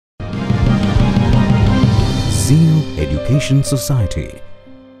Zeal Education Society,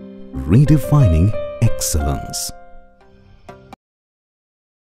 redefining excellence.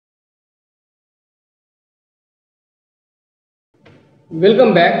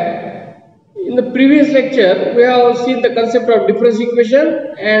 Welcome back. In the previous lecture, we have seen the concept of difference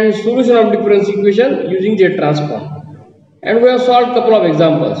equation and solution of difference equation using Z transform. And we have solved couple of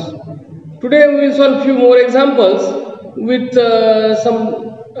examples. Today we will solve few more examples with some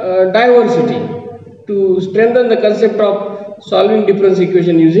diversity to strengthen the concept of solving difference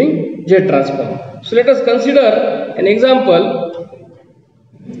equation using Z transform. So let us consider an example.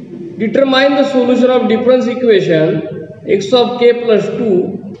 Determine the solution of difference equation x of k plus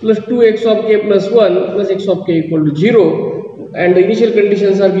 2 plus 2x of k plus 1 plus x of k equal to 0, and the initial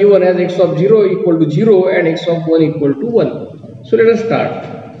conditions are given as x of 0 equal to 0 and x of 1 equal to 1. So let us start.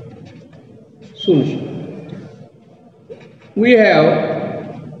 Solution. We have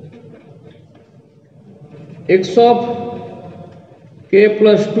x of k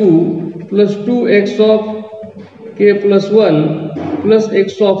plus 2 plus 2x of k plus 1 plus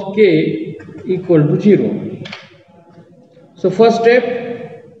x of k equal to 0. So first step,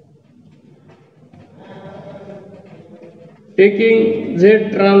 taking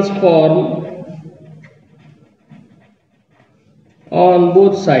Z transform on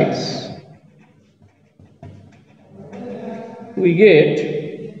both sides, we get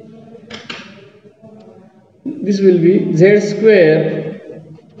this will be z square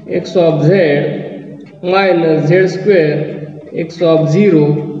x of z minus z square x of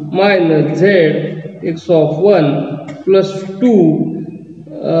 0 minus z x of 1 plus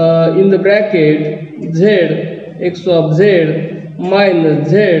 2 in the bracket z x of z minus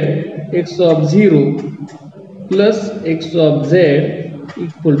z x of 0 plus x of z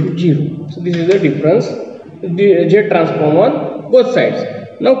equal to 0. So this is the difference, the Z transform on both sides.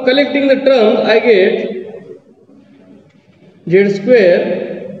 Now collecting the terms, I get z square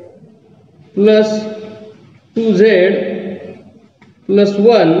plus 2z plus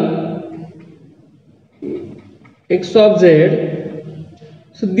 1 x of z.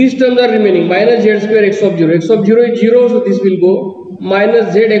 So these terms are remaining, minus z square x of 0. X of 0 is 0, so this will go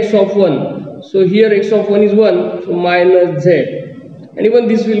minus z x of 1. So here x of 1 is 1, so minus z. And even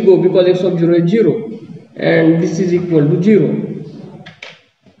this will go because x of 0 is 0. And this is equal to 0.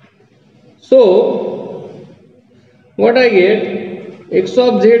 So what I get, x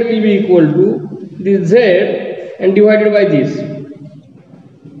of z will be equal to this z and divided by this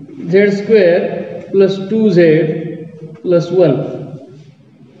z square plus 2z plus 1.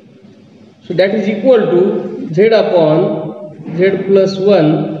 So that is equal to z upon z plus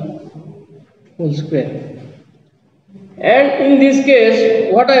 1 whole square. And in this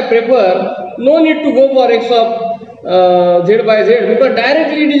case, what I prefer, no need to go for x of z by z, because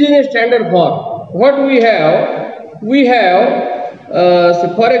directly it is in a standard form. What we have,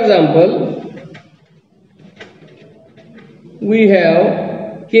 so for example, we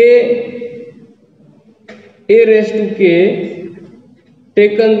have k a raised to k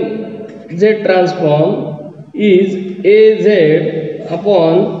taken z transform is az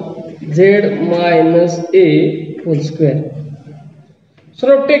upon z minus a whole square. So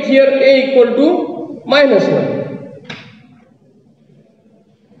now take here a equal to minus 1.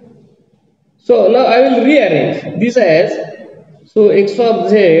 So now I will rearrange this as, so x of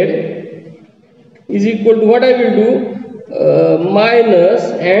z is equal to, what I will do, minus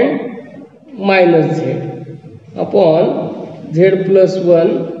and minus z upon z plus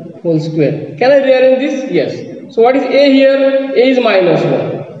 1 whole square. Can I rearrange this? Yes. So what is a here? A is minus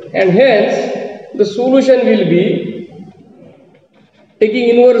 1, and hence the solution will be, taking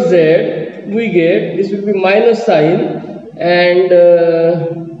inverse z, we get this will be minus sign and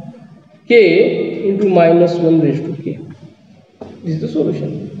k into minus 1 raised to k. This is the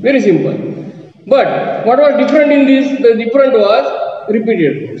solution. Very simple. But what was different in this? The different was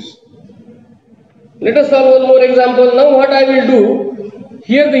repeated roots. Let us solve one more example. Now what I will do,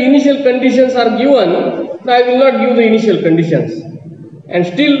 here the initial conditions are given, so I will not give the initial conditions, and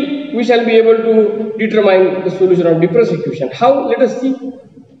still we shall be able to determine the solution of difference equation. How? Let us see.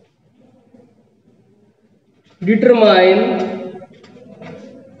 Determine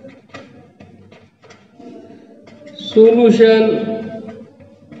solution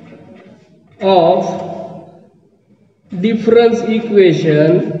of difference equation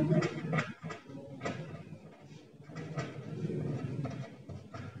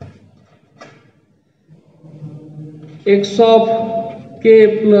x of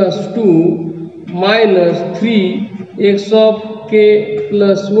k plus 2 minus 3 x of k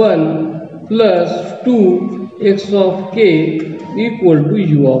plus 1 plus 2 x of k equal to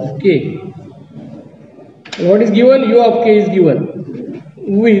u of k. And what is given? U of k is given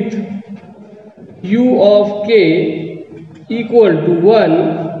with U of k equal to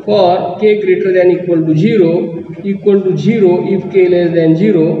 1 for k greater than equal to 0, equal to 0 if k less than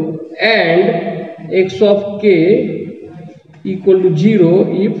 0, and x of k equal to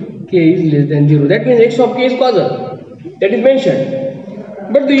 0 if k is less than 0. That means x of k is causal. That is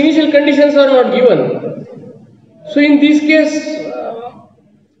mentioned. But the initial conditions are not given. So in this case,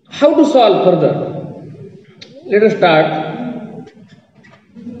 how to solve further? Let us start.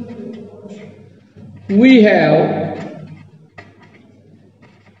 We have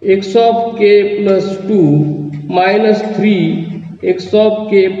x of k plus 2 minus 3 x of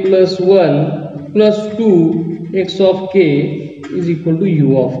k plus 1 plus 2 x of k is equal to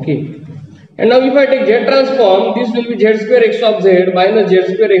u of k. And now if I take z transform, this will be z square x of z minus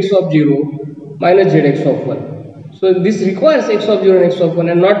z square x of 0 minus zx of 1. So this requires x of 0 and x of 1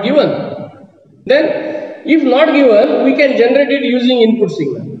 and not given. Then if not given, we can generate it using input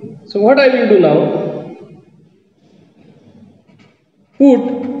signal. So what I will do now?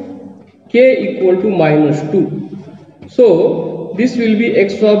 Put k equal to minus 2. So this will be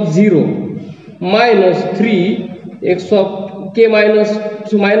x of 0 minus 3 x of k minus,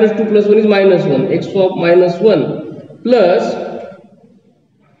 so minus 2 plus 1 is minus 1, x of minus 1 plus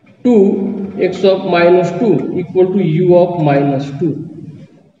 2 x of minus 2 equal to u of minus 2.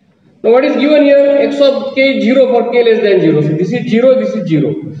 Now what is given here? X of k is 0 for k less than 0. So this is 0, this is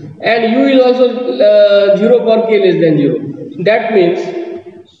 0. And u is also 0 for k less than 0. That means,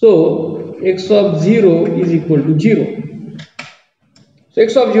 so x of 0 is equal to 0. So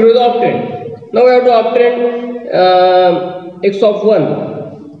x of 0 is obtained. Now we have to obtain x of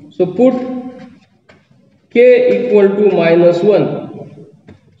 1. So put k equal to minus 1.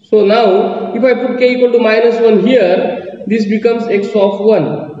 So now if I put k equal to minus 1 here, this becomes x of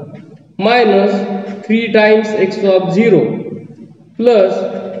 1 minus 3 times x of 0 plus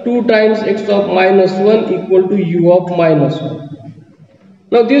 2 times x of minus 1 equal to u of minus 1.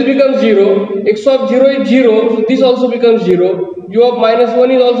 Now this becomes 0, x of 0 is 0, so this also becomes 0, u of minus 1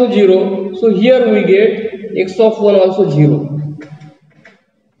 is also 0, so here we get x of 1 also 0.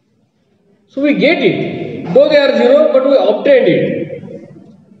 So we get it, though they are 0, but we obtained it.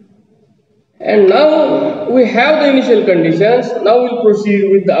 And now we have the initial conditions. Now we'll proceed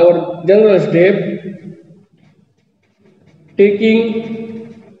with our general step, taking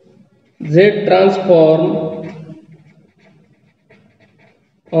Z transform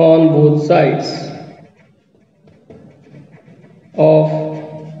on both sides of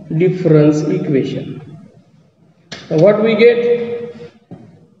difference equation. Now what we get?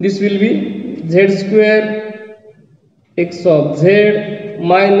 This will be z square x of z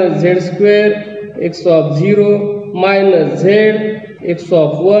minus z square x of 0 minus z x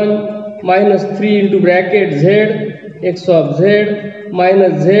of 1 minus 3 into bracket z x of z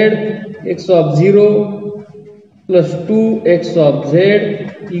minus z x of 0 plus 2 x of z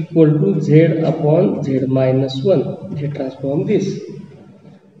equal to z upon z minus 1. Z transform this.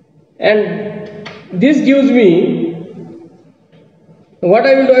 And this gives me, what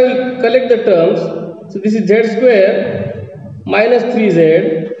I will do, I will collect the terms. So this is z square minus 3z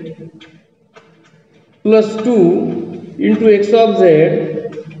plus 2 into x of z.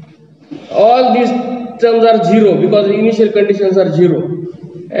 All these terms are 0 because the initial conditions are 0,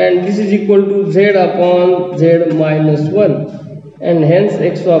 and this is equal to z upon z minus 1, and hence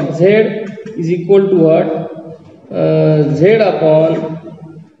x of z is equal to what? Z upon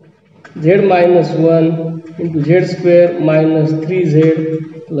z minus 1 into z square minus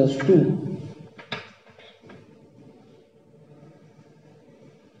 3z plus 2.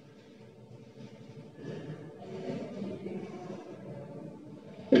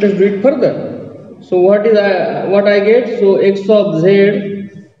 Let us do it further. So what I get? So x of z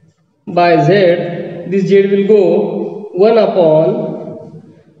by z, this z will go 1 upon,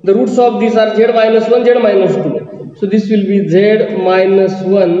 the roots of these are z minus 1, z minus 2. So this will be z minus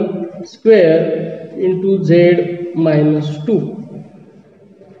 1 square into z minus 2.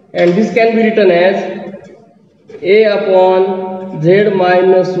 And this can be written as a upon z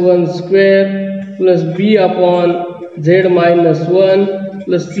minus 1 square plus b upon z minus 1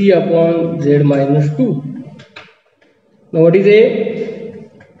 plus c upon z minus 2. Now what is a?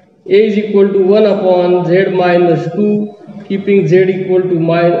 A is equal to 1 upon z minus 2, keeping z equal to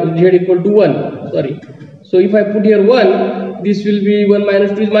 1. Sorry. So if I put here 1, this will be 1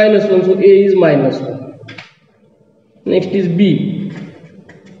 minus 2 is minus 1. So a is minus 1. Next is b.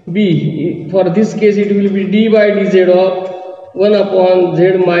 B, for this case it will be d by dz of 1 upon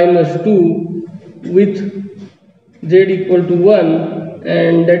z minus 2 with z equal to 1,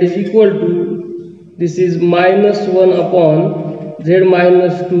 and that is equal to this is minus 1 upon z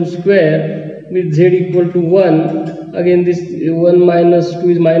minus 2 square with z equal to 1. Again this 1 minus 2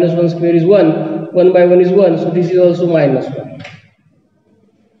 is minus 1 square is 1. 1 by 1 is 1. So this is also minus 1.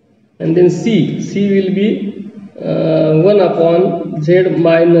 And then c will be 1 upon z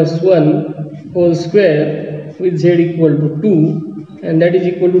minus 1 whole square with z equal to 2. And that is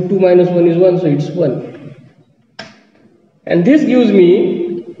equal to 2 minus 1 is 1. So it's 1. And this gives me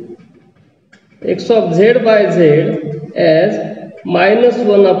x of z by z as minus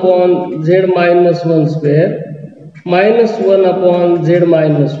 1 upon z minus 1 square minus 1 upon z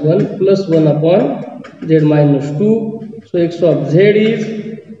minus 1 plus 1 upon z minus 2. So x of z is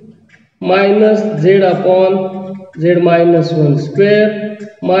minus z upon z minus 1 square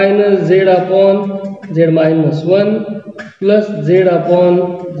minus z upon z minus 1 plus z upon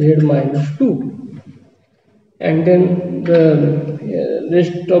z minus 2. And then the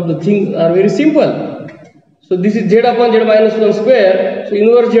rest of the things are very simple. So this is z upon z minus 1 square. So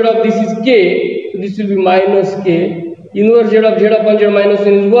inverse z of this is k. So this will be minus k. Inverse z of z upon z minus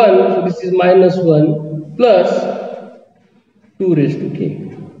 1 is 1. So this is minus 1 plus 2 raised to k.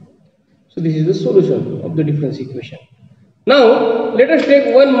 So this is the solution of the difference equation. Now let us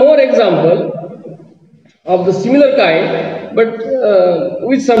take one more example of the similar kind, but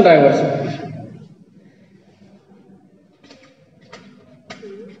with some diversification.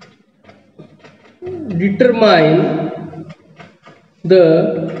 Determine the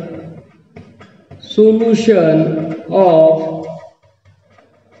solution of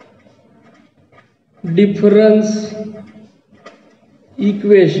difference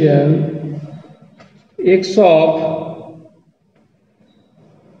equation x of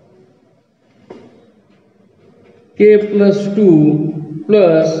k plus 2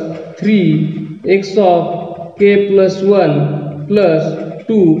 plus 3 x of k plus 1 plus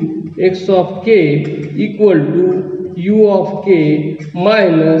 2 x of k equal to u of k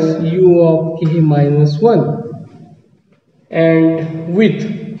minus u of k minus 1, and with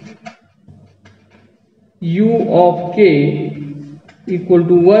u of k equal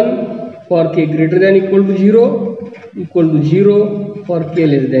to 1 for k greater than equal to 0, equal to 0 for k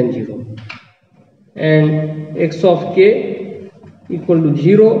less than 0, and x of k equal to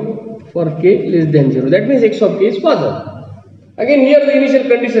 0 for k less than 0. That means x of k is positive. Again here the initial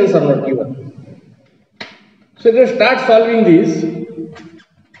conditions are not given. So let us start solving this.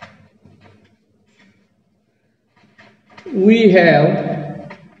 We have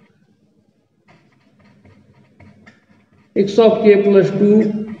x of k plus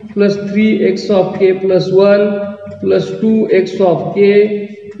 2 plus 3x of k plus 1 plus 2x of k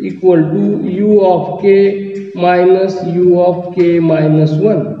equal to u of k minus u of k minus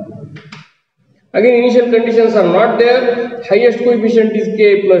 1. Again initial conditions are not there. Highest coefficient is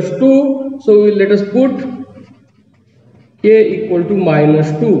k plus 2. So let us put k equal to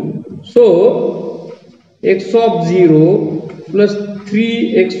minus 2. So x of 0 plus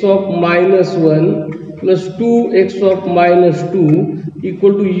 3x of minus 1 plus 2x of minus 2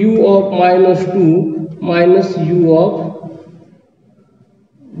 equal to u of minus 2 minus u of,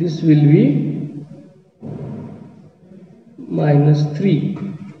 this will be minus 3.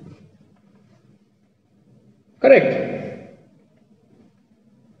 Correct?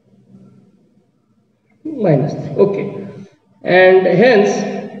 Minus 3. Okay. And hence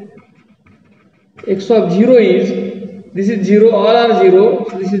x of 0 is, this is 0, all are 0,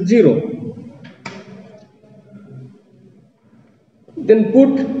 so this is 0. Then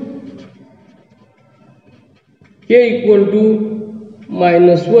put k equal to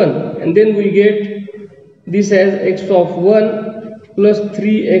minus 1, and then we get this as x of 1 plus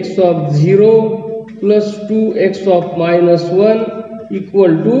 3x of 0 plus 2x of minus 1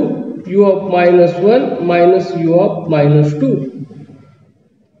 equal to u of minus 1 minus u of minus 2.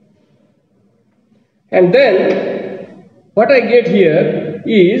 And then what I get here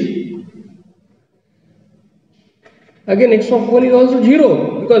is, again x of 1 is also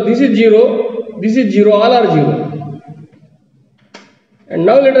 0, because this is 0, all are 0. And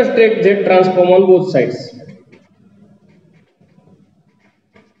now let us take Z transform on both sides.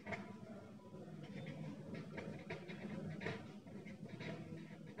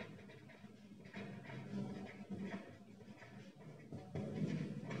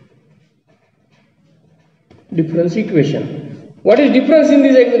 Difference equation. What is difference in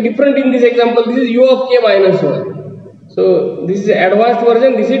this different in this example? This is u of k minus 1. So this is advanced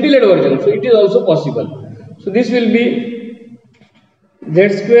version, this is delayed version. So it is also possible. So this will be z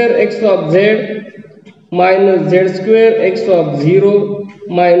square x of z minus z square x of 0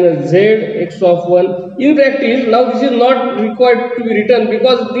 minus z x of 1. In practice, now this is not required to be written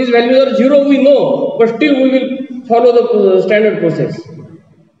because these values are 0 we know, but still we will follow the standard process.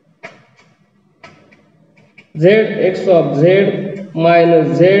 Z x of z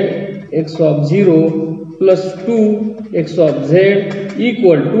minus z x of 0 plus 2 x of z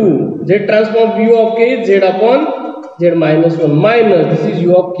equal to z transform u of k is z upon z minus 1 minus this is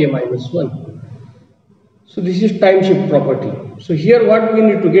u of k minus 1. So this is time shift property. So here what we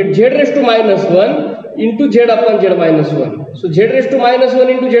need to get, z raised to minus 1 into z upon z minus 1. So z raised to minus 1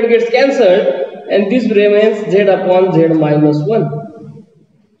 into z gets cancelled and this remains z upon z minus 1.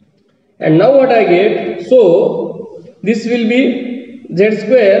 And now what I get, so this will be z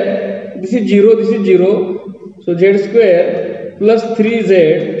square, this is 0, this is 0. So z square plus 3z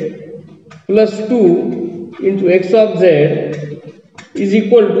plus 2 into x of z is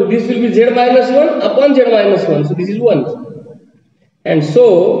equal to, this will be z minus 1 upon z minus 1. So this is 1. And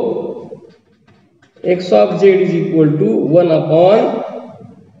so x of z is equal to 1 upon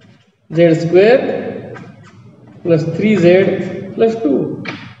z square plus 3z plus 2.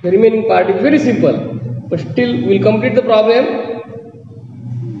 The remaining part is very simple, but still we will complete the problem.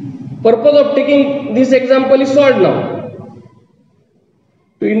 Purpose of taking this example is solved now,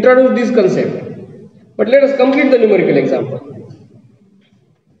 to introduce this concept. But let us complete the numerical example.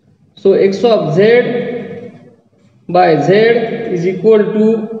 So x of z by z is equal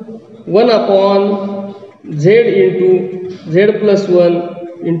to 1 upon z into z plus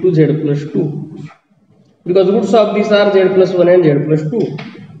 1 into z plus 2, because roots of these are z plus 1 and z plus 2,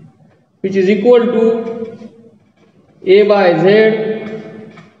 which is equal to a by z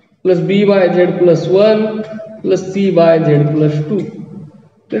plus b by z plus 1 plus c by z plus 2.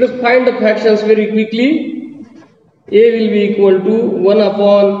 Let us find the fractions very quickly. A will be equal to 1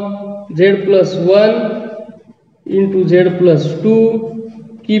 upon z plus 1 into z plus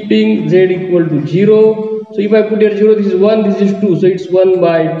 2, keeping z equal to 0. So if I put here 0, this is 1, this is 2, so it's 1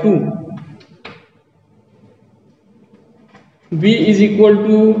 by 2. B is equal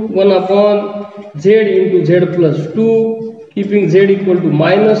to 1 upon z into z plus 2, keeping z equal to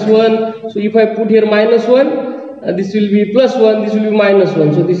minus 1. So if I put here minus 1, this will be plus 1, this will be minus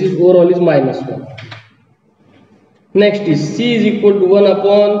 1. So this is overall is minus 1. Next is C is equal to 1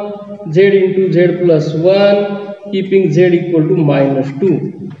 upon z into z plus 1, keeping z equal to minus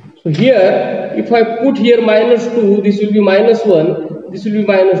 2. So here, if I put here minus 2, this will be minus 1, this will be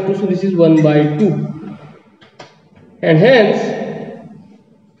minus 2, so this is 1 by 2. And hence,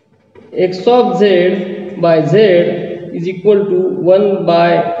 x of z by z is equal to 1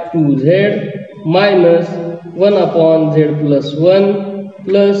 by 2z minus 1 upon z plus 1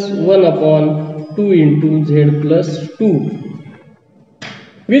 plus 1 upon 2 into z plus 2,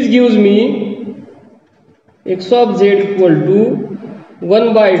 which gives me x of z equal to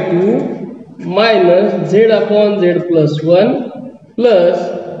 1 by 2 minus z upon z plus 1 plus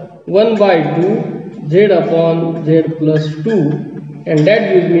 1 by 2 z upon z plus 2, and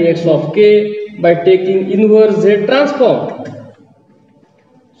that gives me x of k by taking inverse z transform.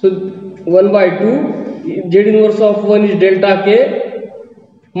 So 1 by 2, z inverse of 1 is delta k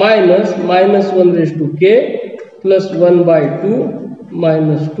minus minus 1 raised to k plus 1 by 2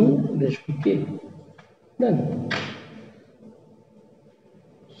 minus 2 raised to k. Done.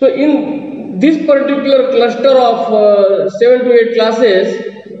 So in this particular cluster of 7 to 8 classes,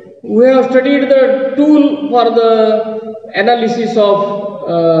 we have studied the tool for the analysis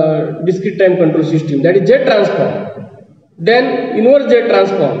of discrete time control system, that is Z transform, then inverse Z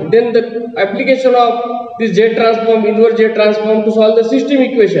transform, then the application of this Z transform, inverse Z transform to solve the system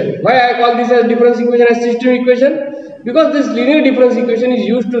equation. Why I call this as difference equation as system equation? Because this linear difference equation is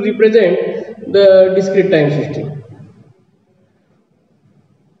used to represent the discrete time system.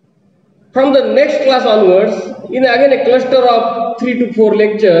 From the next class onwards, in again a cluster of 3 to 4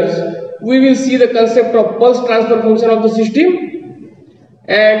 lectures, we will see the concept of pulse transfer function of the system,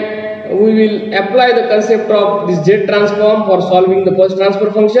 and we will apply the concept of this Z transform for solving the pulse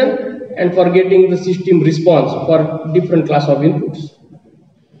transfer function and for getting the system response for different class of inputs.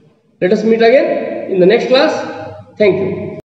 Let us meet again in the next class. Thank you.